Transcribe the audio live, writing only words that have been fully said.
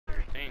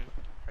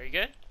Are you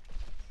good?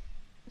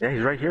 Yeah,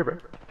 he's right here, bro.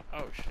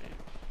 Oh shit.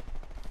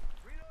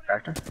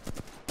 Factor.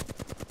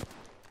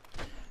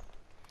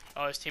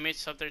 Oh, his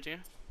teammates up there too?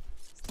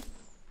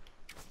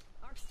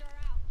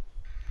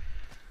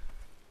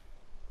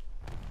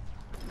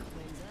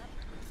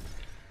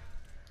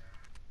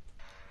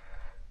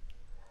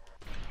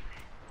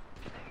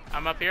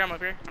 I'm up here, I'm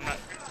not.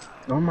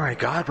 Oh my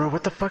god, bro,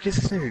 what the fuck is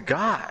this nigga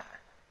got?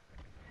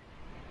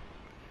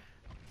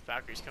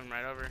 Valkyrie's coming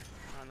right over.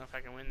 I don't know if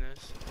I can win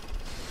this.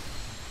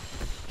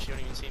 She don't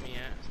even see me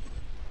yet.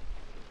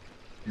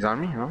 He's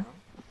on me, huh?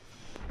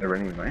 They're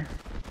running away.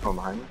 Oh,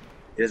 behind me.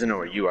 He doesn't know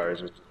where you are,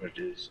 is what it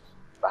is.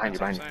 Behind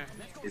That's you. what I'm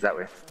saying. He's that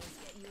way.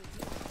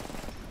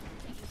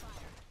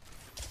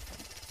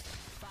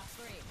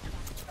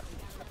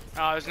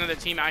 Oh, there's another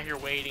team out here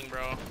waiting,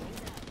 bro.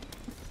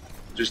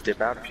 Just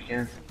dip out if you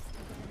can.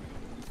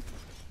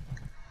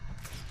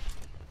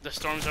 The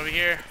storm's over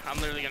here. I'm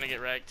literally gonna get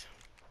wrecked.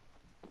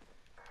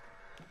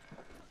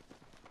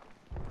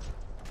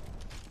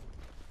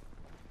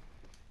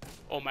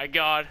 Oh my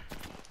god.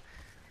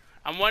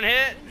 I'm one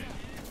hit.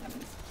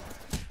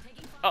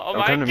 Oh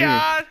my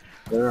god.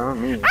 They're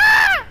on me.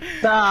 Ah!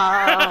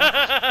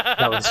 Ah!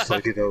 That was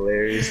fucking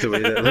hilarious the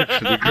way that looked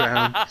from the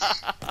ground.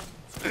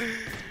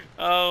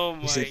 Oh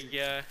my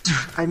god.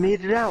 I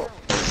made it out.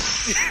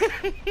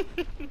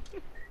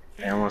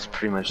 I almost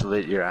pretty much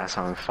lit your ass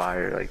on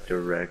fire, like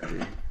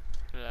directly.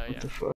 Yeah. What the fuck?